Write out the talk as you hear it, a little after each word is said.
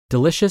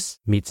Delicious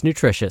meets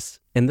nutritious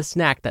in the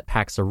snack that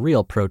packs a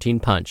real protein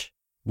punch.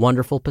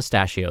 Wonderful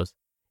Pistachios.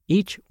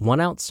 Each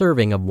 1-ounce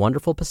serving of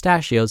Wonderful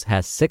Pistachios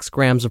has 6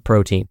 grams of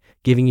protein,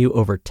 giving you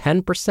over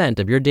 10%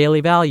 of your daily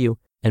value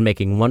and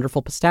making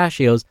Wonderful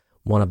Pistachios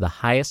one of the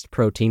highest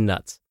protein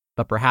nuts.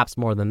 But perhaps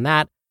more than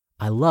that,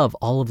 I love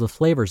all of the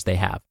flavors they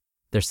have.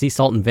 Their sea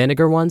salt and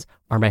vinegar ones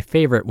are my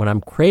favorite when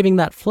I'm craving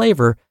that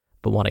flavor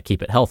but want to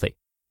keep it healthy.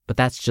 But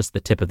that's just the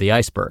tip of the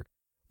iceberg.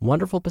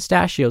 Wonderful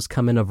Pistachios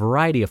come in a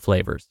variety of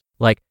flavors,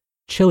 like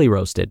chili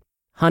roasted,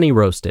 honey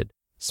roasted,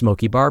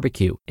 smoky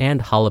barbecue,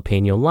 and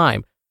jalapeno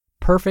lime,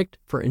 perfect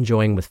for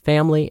enjoying with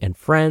family and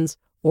friends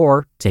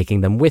or taking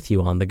them with you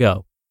on the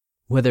go.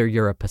 Whether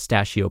you're a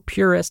pistachio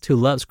purist who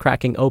loves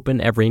cracking open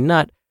every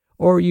nut,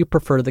 or you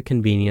prefer the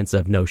convenience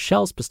of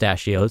no-shells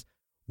pistachios,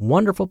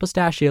 Wonderful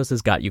Pistachios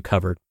has got you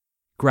covered.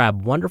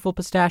 Grab Wonderful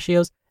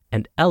Pistachios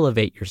and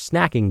elevate your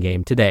snacking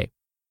game today.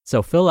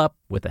 So fill up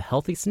with a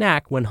healthy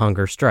snack when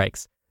hunger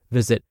strikes.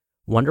 Visit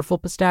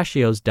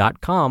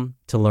wonderfulpistachios.com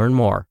to learn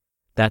more.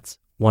 That's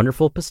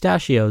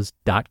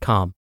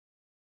wonderfulpistachios.com.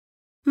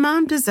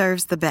 Mom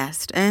deserves the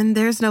best, and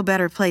there's no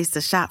better place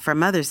to shop for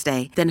Mother's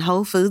Day than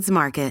Whole Foods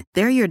Market.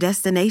 They're your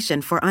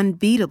destination for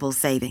unbeatable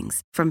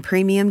savings, from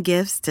premium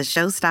gifts to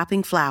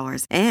show-stopping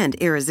flowers and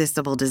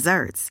irresistible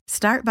desserts.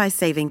 Start by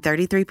saving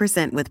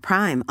 33% with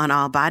Prime on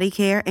all body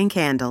care and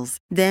candles.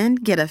 Then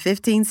get a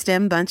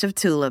 15-stem bunch of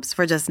tulips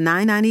for just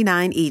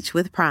 $9.99 each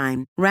with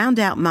Prime. Round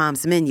out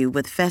Mom's menu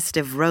with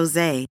festive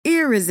rosé,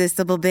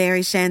 irresistible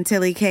berry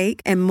chantilly cake,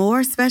 and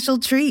more special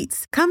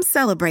treats. Come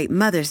celebrate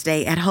Mother's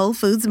Day at Whole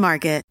Foods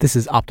Market. This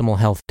is Optimal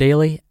Health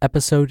Daily,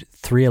 episode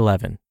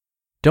 311.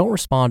 Don't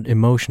respond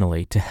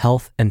emotionally to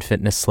health and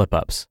fitness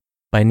slip-ups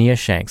by Nia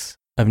Shanks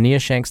of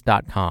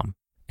niashanks.com.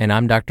 And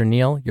I'm Dr.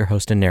 Neil, your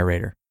host and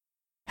narrator.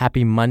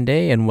 Happy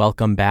Monday and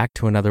welcome back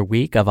to another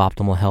week of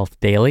Optimal Health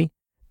Daily.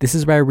 This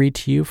is where I read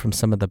to you from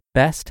some of the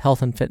best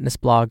health and fitness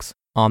blogs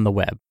on the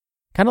web,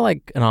 kind of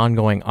like an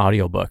ongoing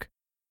audiobook.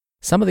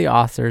 Some of the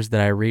authors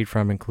that I read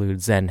from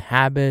include Zen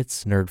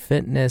Habits, Nerd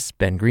Fitness,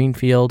 Ben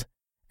Greenfield,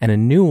 and a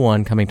new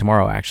one coming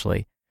tomorrow,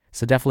 actually.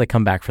 So definitely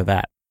come back for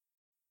that.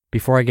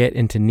 Before I get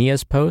into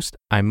Nia's post,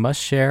 I must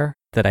share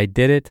that I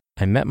did it.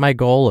 I met my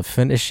goal of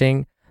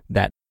finishing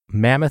that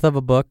mammoth of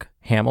a book,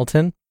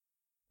 Hamilton.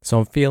 So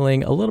I'm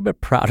feeling a little bit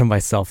proud of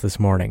myself this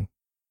morning.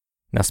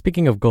 Now,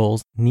 speaking of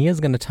goals, Nia's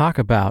going to talk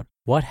about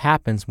what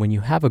happens when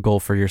you have a goal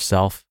for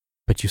yourself,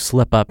 but you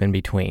slip up in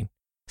between.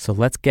 So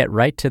let's get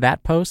right to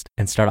that post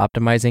and start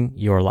optimizing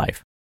your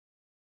life.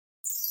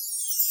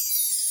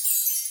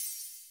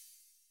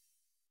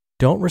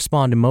 Don't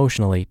respond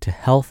emotionally to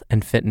health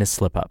and fitness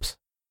slip-ups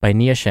by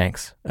Nia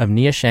Shanks of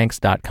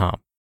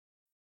niashanks.com.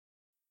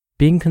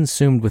 Being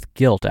consumed with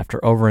guilt after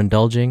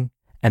overindulging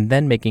and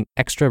then making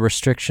extra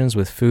restrictions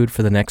with food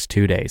for the next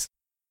 2 days.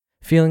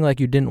 Feeling like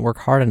you didn't work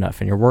hard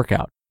enough in your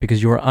workout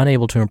because you were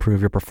unable to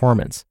improve your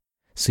performance,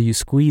 so you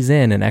squeeze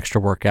in an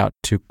extra workout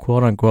to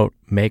quote-unquote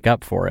make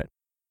up for it.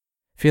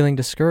 Feeling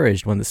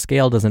discouraged when the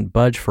scale doesn't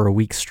budge for a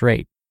week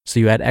straight, so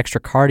you add extra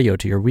cardio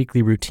to your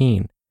weekly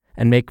routine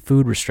and make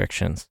food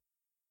restrictions.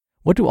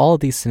 What do all of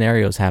these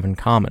scenarios have in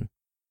common?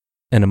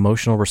 An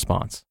emotional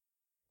response.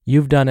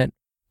 You've done it,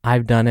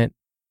 I've done it,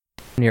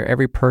 near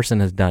every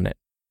person has done it.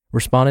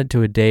 Responded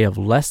to a day of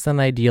less than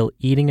ideal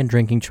eating and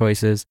drinking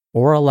choices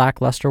or a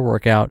lackluster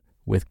workout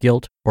with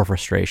guilt or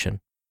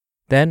frustration.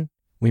 Then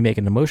we make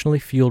an emotionally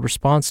fueled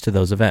response to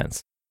those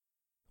events.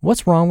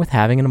 What's wrong with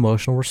having an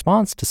emotional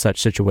response to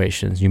such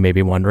situations, you may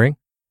be wondering?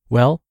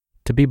 Well,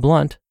 to be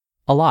blunt,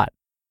 a lot.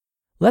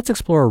 Let's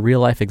explore a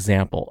real-life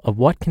example of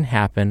what can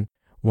happen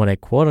when a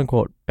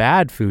quote-unquote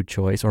bad food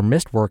choice or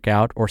missed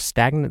workout or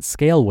stagnant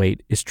scale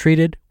weight is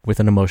treated with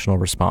an emotional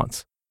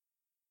response.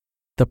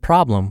 The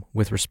problem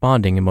with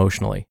responding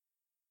emotionally.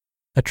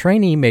 A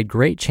trainee made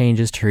great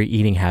changes to her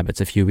eating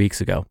habits a few weeks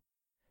ago.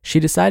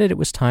 She decided it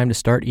was time to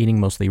start eating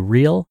mostly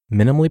real,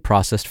 minimally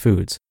processed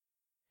foods.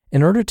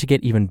 In order to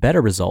get even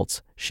better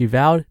results, she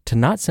vowed to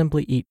not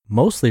simply eat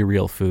mostly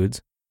real foods,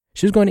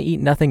 she was going to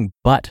eat nothing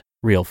but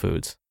real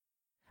foods.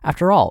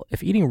 After all,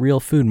 if eating real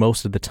food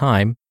most of the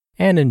time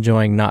and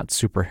enjoying not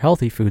super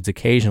healthy foods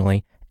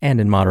occasionally and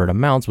in moderate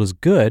amounts was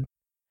good,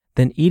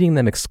 then eating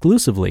them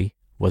exclusively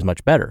was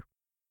much better.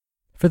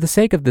 For the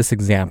sake of this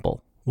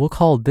example, we'll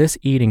call this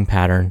eating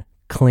pattern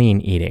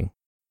clean eating.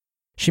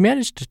 She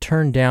managed to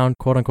turn down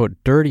quote-unquote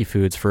dirty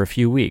foods for a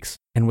few weeks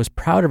and was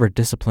proud of her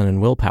discipline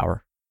and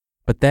willpower.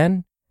 But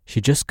then,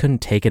 she just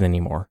couldn't take it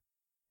anymore.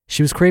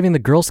 She was craving the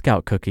Girl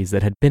Scout cookies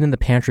that had been in the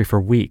pantry for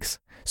weeks,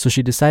 so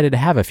she decided to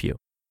have a few.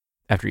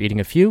 After eating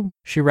a few,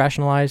 she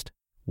rationalized,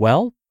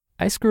 well,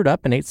 I screwed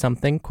up and ate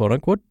something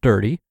quote-unquote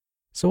dirty,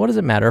 so what does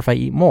it matter if I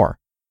eat more?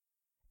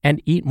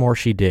 And eat more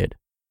she did.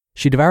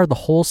 She devoured the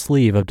whole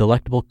sleeve of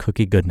delectable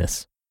cookie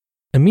goodness.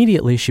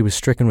 Immediately, she was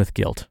stricken with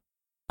guilt.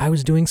 I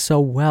was doing so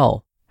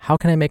well. How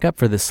can I make up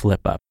for this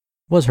slip-up?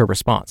 Was her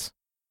response.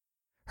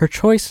 Her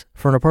choice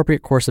for an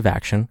appropriate course of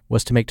action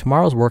was to make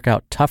tomorrow's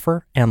workout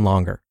tougher and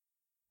longer.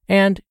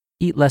 And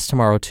eat less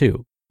tomorrow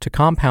too, to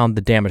compound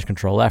the damage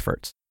control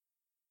efforts.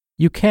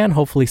 You can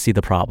hopefully see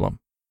the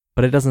problem,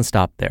 but it doesn't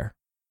stop there.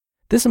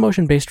 This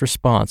emotion-based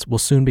response will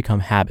soon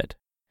become habit.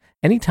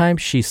 Anytime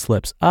she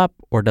slips up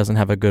or doesn't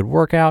have a good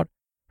workout,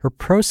 her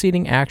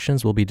proceeding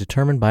actions will be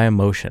determined by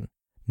emotion,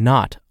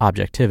 not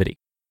objectivity.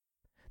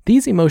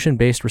 These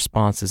emotion-based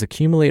responses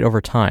accumulate over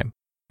time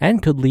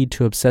and could lead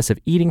to obsessive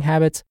eating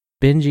habits,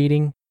 binge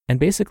eating, and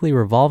basically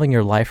revolving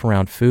your life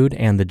around food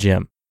and the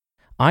gym.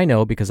 I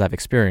know because I've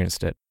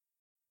experienced it.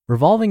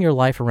 Revolving your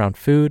life around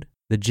food,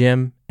 the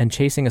gym, and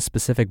chasing a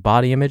specific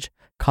body image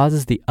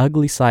causes the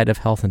ugly side of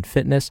health and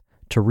fitness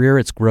to rear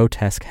its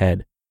grotesque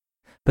head.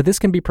 But this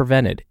can be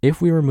prevented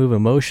if we remove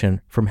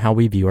emotion from how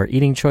we view our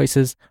eating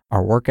choices,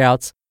 our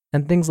workouts,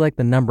 and things like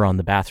the number on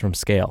the bathroom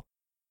scale.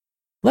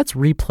 Let's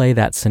replay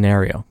that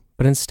scenario,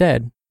 but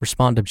instead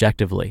respond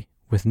objectively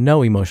with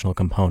no emotional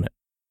component.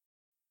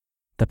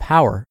 The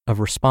power of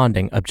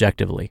responding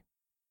objectively.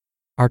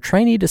 Our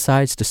trainee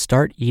decides to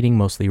start eating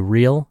mostly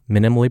real,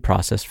 minimally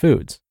processed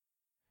foods.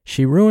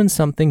 She ruins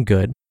something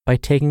good by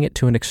taking it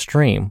to an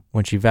extreme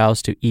when she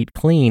vows to eat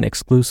clean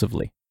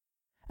exclusively.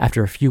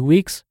 After a few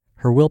weeks,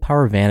 her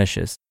willpower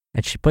vanishes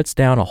and she puts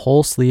down a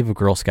whole sleeve of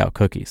Girl Scout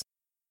cookies.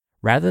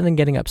 Rather than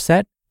getting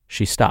upset,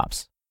 she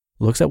stops,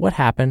 looks at what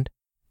happened,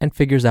 and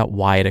figures out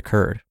why it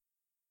occurred.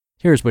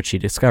 Here's what she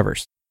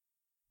discovers.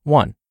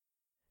 1.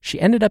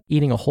 She ended up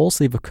eating a whole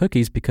sleeve of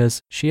cookies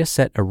because she has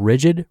set a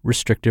rigid,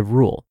 restrictive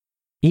rule: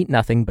 eat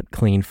nothing but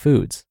clean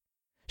foods.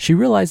 She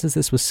realizes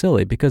this was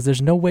silly because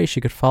there's no way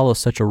she could follow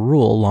such a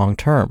rule long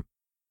term.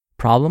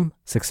 Problem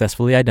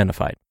successfully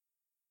identified.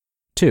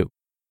 2.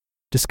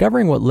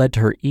 Discovering what led to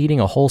her eating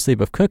a whole sleeve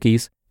of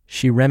cookies,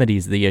 she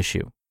remedies the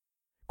issue.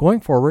 Going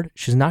forward,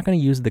 she's not going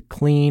to use the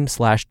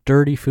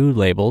clean/dirty food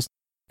labels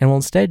and will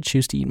instead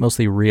choose to eat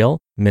mostly real,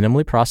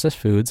 minimally processed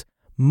foods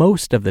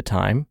most of the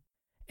time,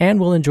 and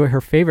will enjoy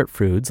her favorite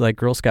foods like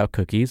Girl Scout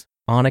cookies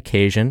on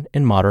occasion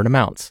in moderate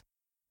amounts,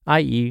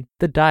 i.e.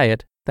 the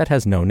diet that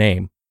has no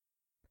name.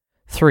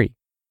 3.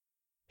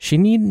 She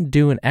needn't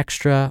do an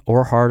extra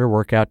or harder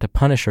workout to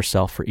punish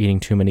herself for eating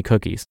too many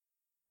cookies.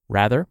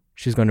 Rather,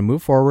 she's going to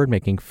move forward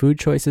making food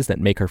choices that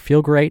make her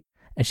feel great,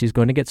 and she's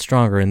going to get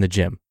stronger in the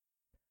gym.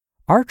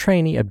 Our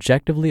trainee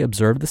objectively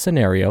observed the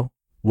scenario,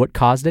 what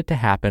caused it to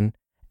happen,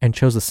 and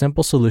chose a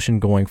simple solution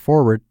going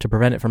forward to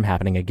prevent it from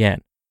happening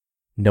again.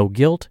 No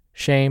guilt,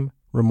 shame,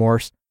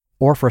 remorse,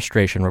 or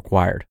frustration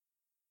required.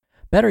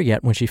 Better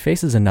yet, when she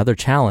faces another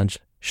challenge,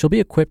 she'll be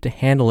equipped to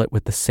handle it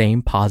with the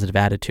same positive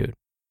attitude.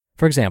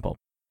 For example,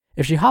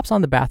 if she hops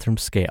on the bathroom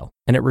scale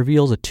and it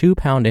reveals a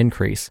 2-pound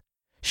increase,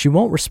 she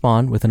won't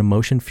respond with an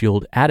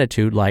emotion-fueled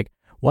attitude like,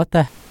 "What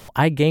the hell?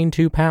 I gained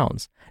 2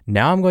 pounds.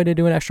 Now I'm going to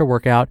do an extra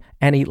workout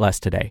and eat less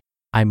today.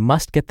 I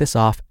must get this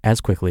off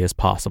as quickly as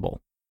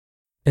possible."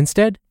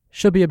 Instead,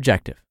 she'll be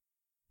objective.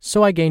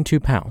 So I gained 2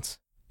 pounds.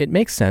 It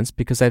makes sense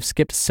because I've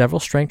skipped several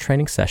strength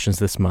training sessions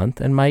this month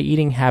and my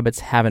eating habits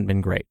haven't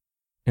been great.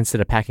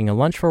 Instead of packing a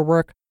lunch for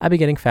work, I'll be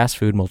getting fast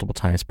food multiple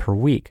times per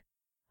week.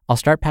 I'll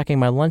start packing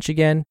my lunch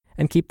again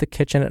and keep the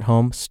kitchen at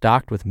home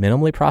stocked with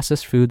minimally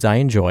processed foods I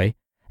enjoy,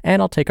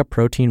 and I'll take a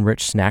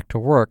protein-rich snack to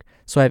work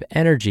so I have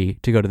energy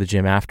to go to the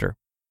gym after.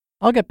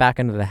 I'll get back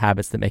into the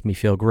habits that make me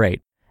feel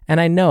great, and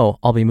I know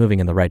I'll be moving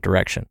in the right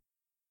direction.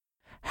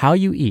 How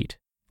you eat,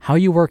 how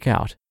you work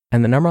out,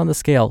 and the number on the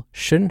scale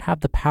shouldn't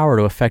have the power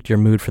to affect your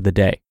mood for the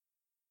day.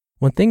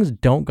 When things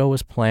don't go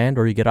as planned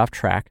or you get off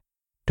track,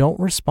 don't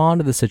respond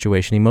to the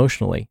situation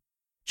emotionally.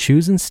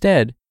 Choose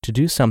instead to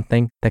do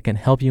something that can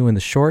help you in the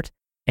short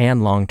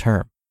and long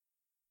term.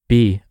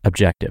 Be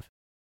objective.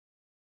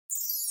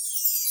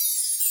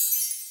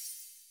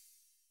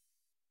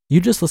 You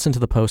just listened to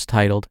the post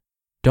titled,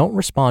 "Don't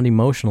Respond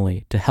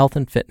Emotionally to Health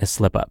and Fitness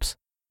Slip-Ups"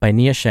 by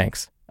Nia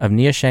Shanks of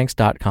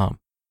niashanks.com.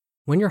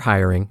 When you're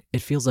hiring,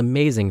 it feels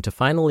amazing to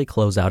finally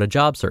close out a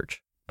job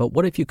search. But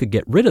what if you could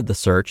get rid of the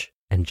search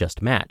and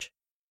just match?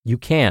 You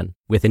can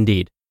with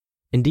Indeed.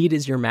 Indeed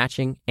is your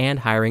matching and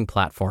hiring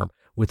platform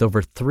with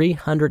over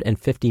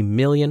 350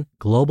 million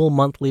global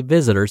monthly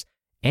visitors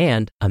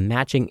and a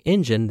matching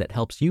engine that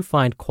helps you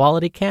find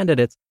quality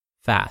candidates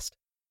fast.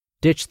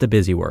 Ditch the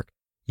busy work.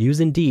 Use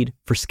Indeed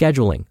for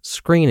scheduling,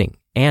 screening,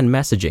 and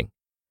messaging.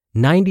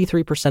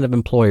 93% of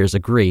employers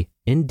agree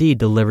Indeed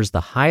delivers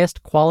the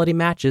highest quality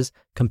matches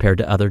compared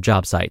to other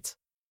job sites.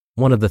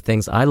 One of the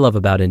things I love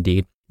about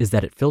Indeed is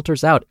that it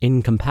filters out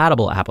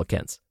incompatible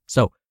applicants.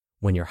 So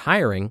when you're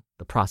hiring,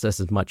 the process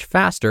is much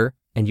faster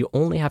and you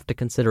only have to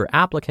consider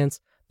applicants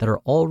that are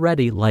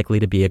already likely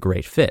to be a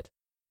great fit.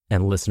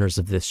 And listeners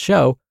of this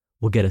show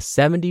will get a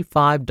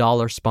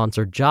 $75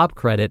 sponsored job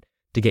credit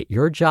to get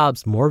your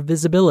jobs more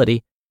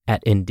visibility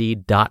at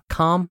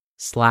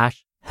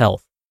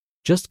Indeed.com/health.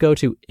 Just go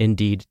to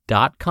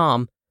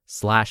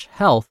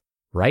Indeed.com/health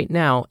right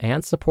now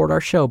and support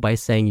our show by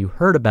saying you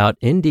heard about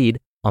Indeed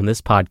on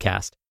this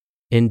podcast.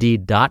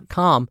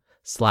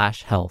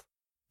 Indeed.com/health.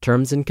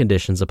 Terms and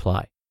conditions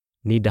apply.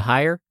 Need to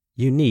hire?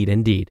 You need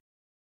Indeed.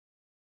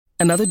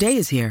 Another day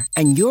is here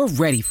and you're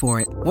ready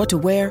for it. What to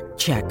wear?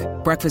 Check.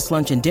 Breakfast,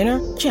 lunch, and dinner?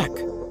 Check.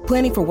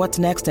 Planning for what's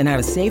next and how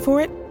to save for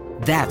it?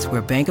 That's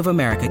where Bank of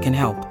America can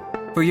help.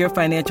 For your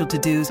financial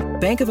to-dos,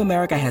 Bank of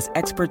America has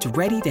experts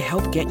ready to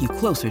help get you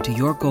closer to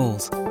your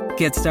goals.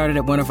 Get started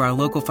at one of our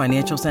local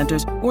financial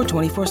centers or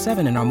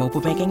 24/7 in our mobile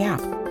banking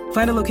app.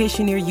 Find a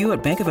location near you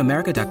at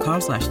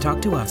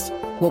bankofamerica.com/talktous.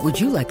 What would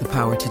you like the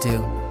power to do?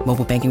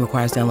 Mobile banking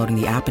requires downloading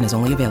the app and is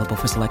only available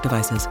for select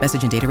devices.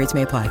 Message and data rates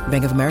may apply.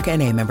 Bank of America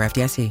N.A., member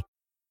FDIC.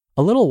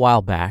 A little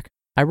while back,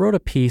 I wrote a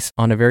piece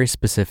on a very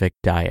specific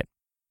diet.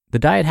 The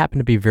diet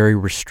happened to be very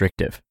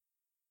restrictive.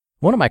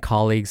 One of my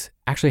colleagues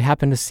actually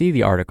happened to see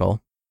the article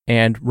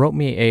and wrote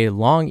me a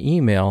long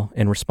email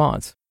in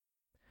response.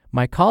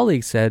 My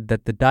colleague said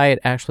that the diet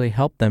actually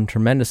helped them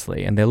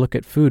tremendously and they look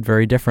at food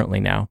very differently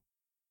now.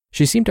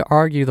 She seemed to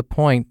argue the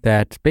point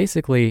that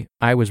basically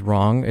I was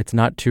wrong, it's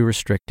not too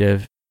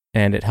restrictive,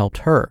 and it helped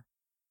her.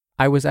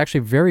 I was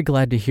actually very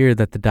glad to hear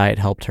that the diet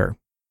helped her.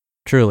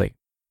 Truly.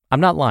 I'm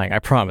not lying, I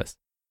promise.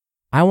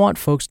 I want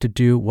folks to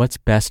do what's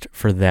best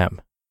for them.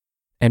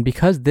 And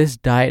because this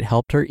diet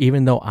helped her,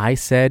 even though I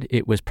said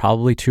it was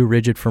probably too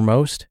rigid for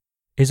most,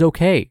 is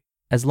okay.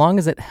 As long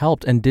as it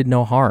helped and did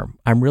no harm,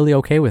 I'm really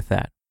okay with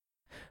that.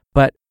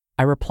 But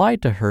I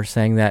replied to her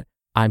saying that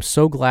I'm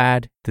so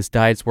glad this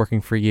diet's working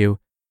for you.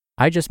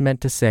 I just meant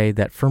to say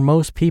that for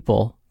most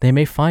people, they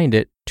may find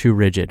it too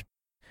rigid.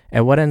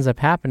 And what ends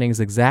up happening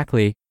is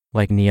exactly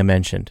like Nia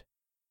mentioned.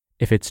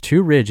 If it's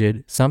too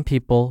rigid, some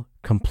people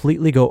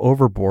completely go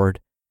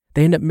overboard.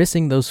 They end up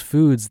missing those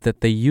foods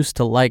that they used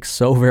to like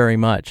so very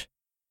much.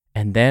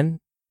 And then,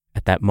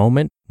 at that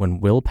moment when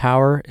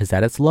willpower is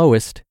at its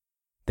lowest,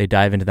 they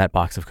dive into that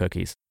box of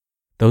cookies.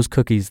 Those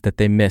cookies that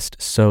they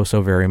missed so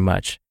very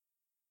much.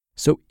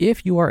 So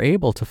if you are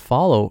able to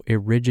follow a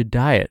rigid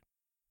diet,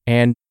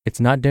 and it's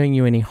not doing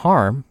you any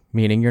harm,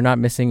 meaning you're not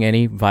missing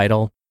any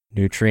vital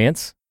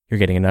nutrients, you're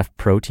getting enough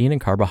protein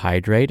and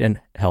carbohydrate and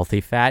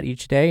healthy fat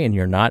each day, and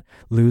you're not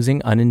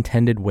losing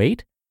unintended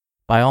weight,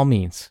 by all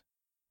means.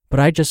 But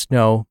I just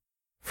know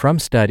from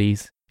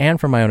studies and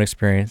from my own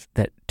experience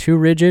that too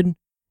rigid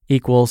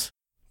equals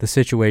the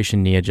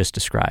situation Nia just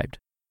described.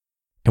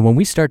 And when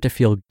we start to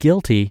feel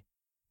guilty,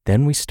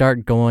 then we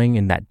start going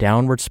in that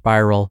downward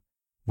spiral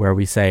where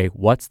we say,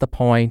 what's the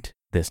point?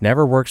 This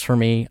never works for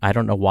me. I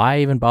don't know why I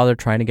even bother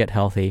trying to get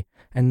healthy.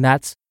 And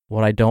that's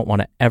what I don't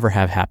want to ever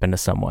have happen to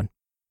someone.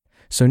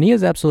 So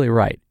Nia's absolutely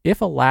right.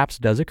 If a lapse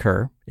does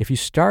occur, if you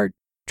start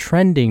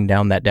trending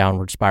down that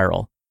downward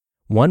spiral,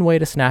 one way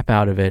to snap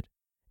out of it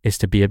is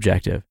to be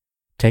objective.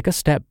 Take a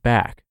step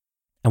back.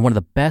 And one of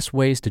the best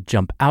ways to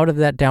jump out of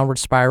that downward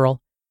spiral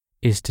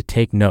is to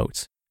take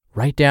notes.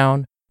 Write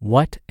down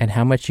what and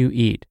how much you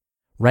eat.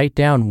 Write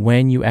down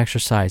when you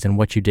exercise and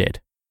what you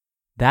did.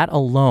 That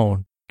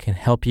alone can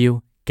help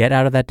you get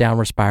out of that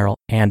downward spiral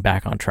and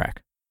back on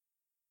track.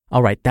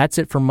 All right, that's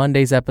it for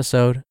Monday's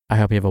episode. I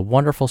hope you have a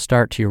wonderful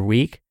start to your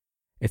week.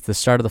 It's the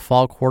start of the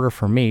fall quarter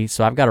for me,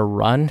 so I've got to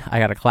run. I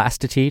got a class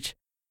to teach,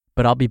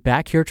 but I'll be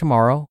back here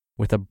tomorrow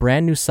with a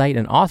brand new site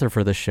and author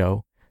for the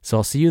show. So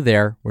I'll see you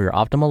there where your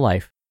optimal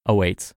life awaits.